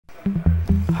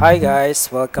Hi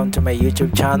guys, welcome to my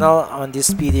YouTube channel. On this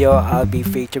video, I'll be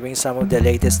featuring some of the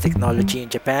latest technology in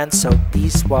Japan, so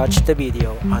please watch the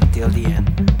video until the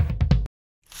end.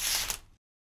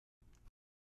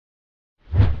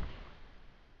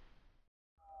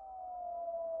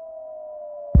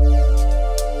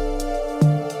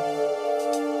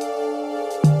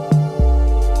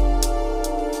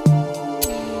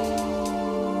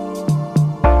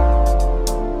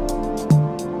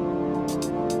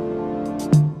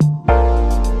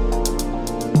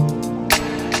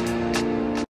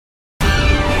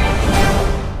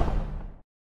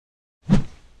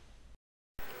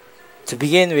 To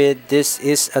begin with, this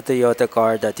is a Toyota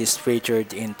car that is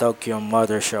featured in Tokyo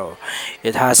Motor Show.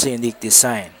 It has a unique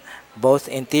design. Both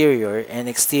interior and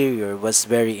exterior was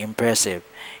very impressive.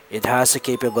 It has a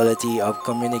capability of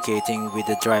communicating with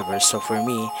the driver, so for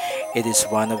me, it is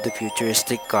one of the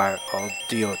futuristic car of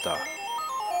Toyota.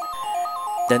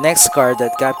 The next car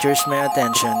that captures my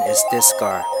attention is this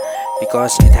car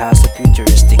because it has a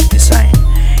futuristic design.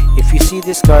 If you see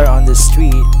this car on the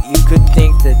street, you could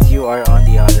think that you are on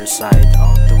the other side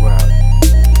of the world.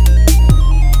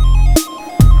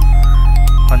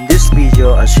 On this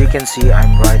video, as you can see,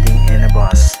 I'm riding in a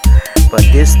bus. But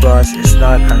this bus is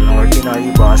not an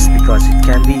ordinary bus because it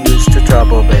can be used to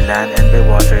travel by land and by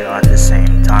water at the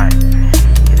same time.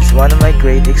 It is one of my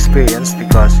great experiences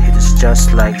because it is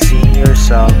just like seeing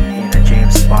yourself in a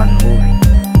James Bond movie.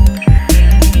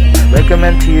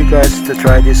 Recommend to you guys to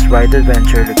try this ride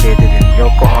adventure located in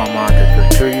Yokohama that will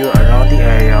tour you around the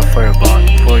area for about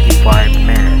 45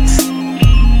 minutes.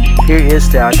 Here is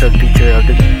the actual picture of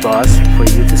the bus for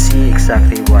you to see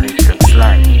exactly what it looks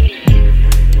like.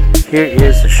 Here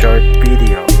is a short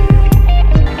video.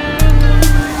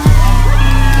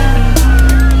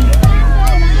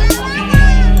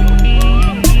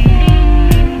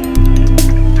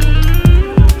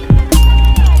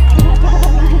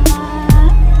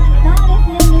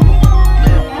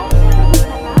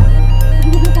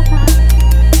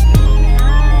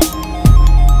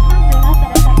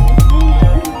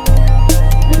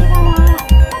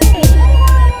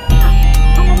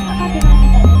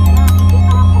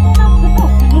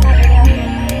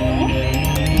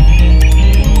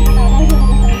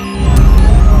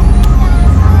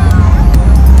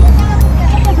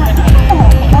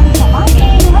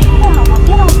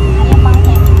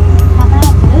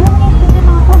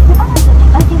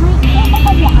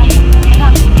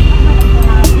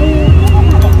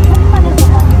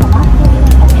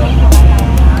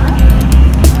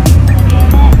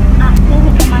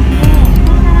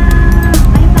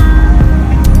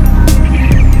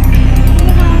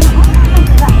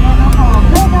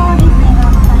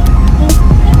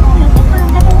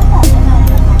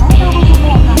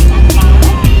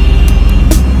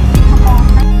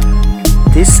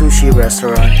 This sushi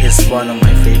restaurant is one of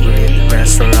my favorite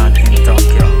restaurants in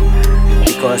Tokyo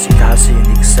because it has a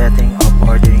unique setting of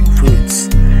ordering foods.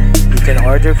 You can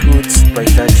order foods by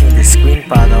touching the screen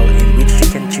panel in which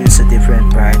you can choose a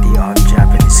different variety of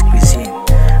Japanese cuisine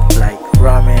like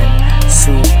ramen,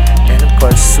 soup, and of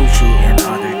course sushi and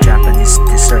other Japanese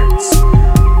desserts.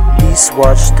 Please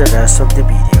watch the rest of the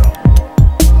video.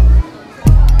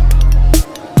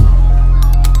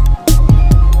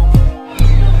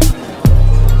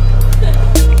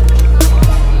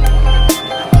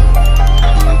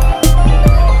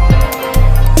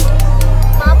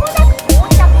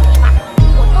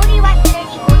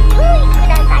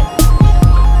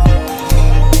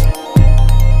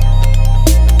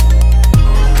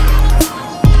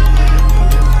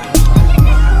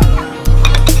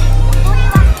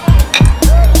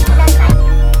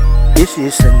 This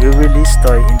is a new release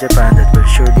toy in Japan that will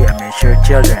surely amaze your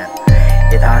children.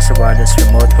 It has a wireless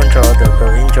remote control that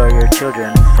will enjoy your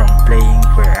children from playing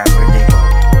wherever they go.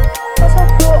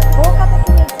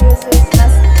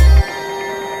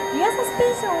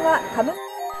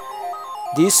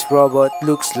 This robot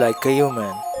looks like a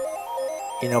human.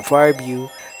 In a far view,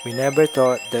 we never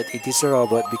thought that it is a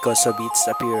robot because of its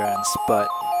appearance, but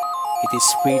it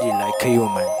is really like a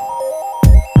human.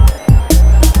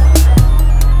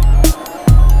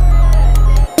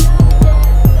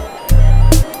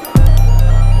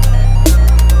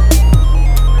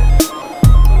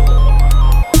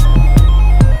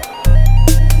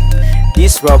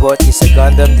 This robot is a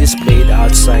Gundam displayed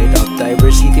outside of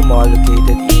Diversity Mall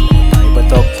located in Odaiba,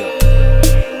 Tokyo.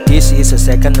 This is a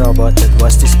second robot that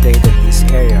was displayed in this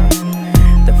area.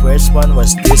 The first one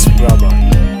was this robot.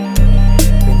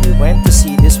 When we went to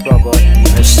see this robot, we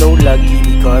are so lucky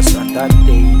because on that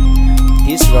day,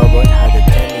 this robot had a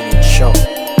 10-minute show.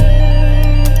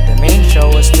 The main show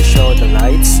was to show the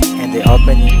lights and the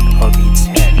opening of its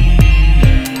head.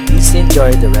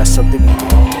 enjoy the rest of the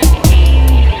video.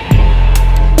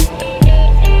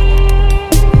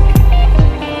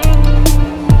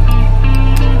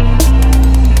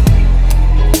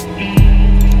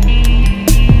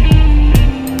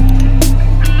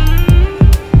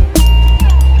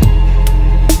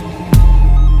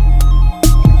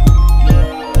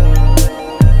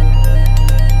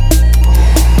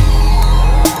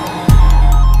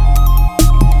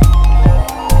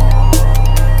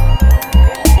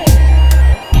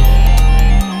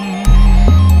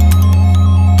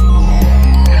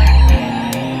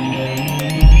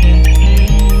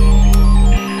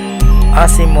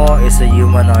 Asimo is a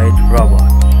humanoid robot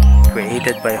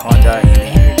created by Honda in the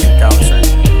year 2000.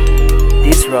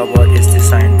 This robot is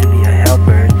designed to be a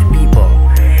helper to people.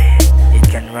 It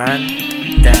can run,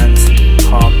 dance,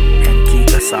 hop, and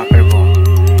kick a soccer ball.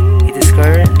 It is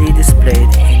currently displayed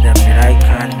in the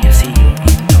Miraikan Museum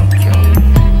in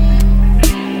Tokyo.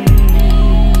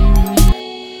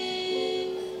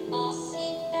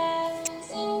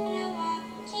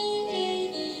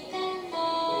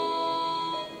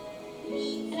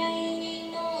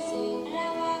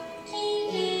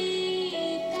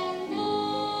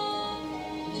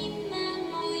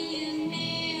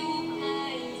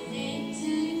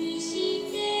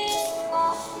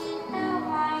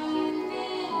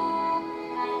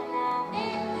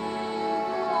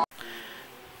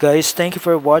 Guys, thank you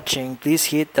for watching. Please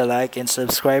hit the like and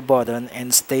subscribe button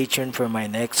and stay tuned for my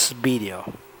next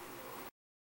video.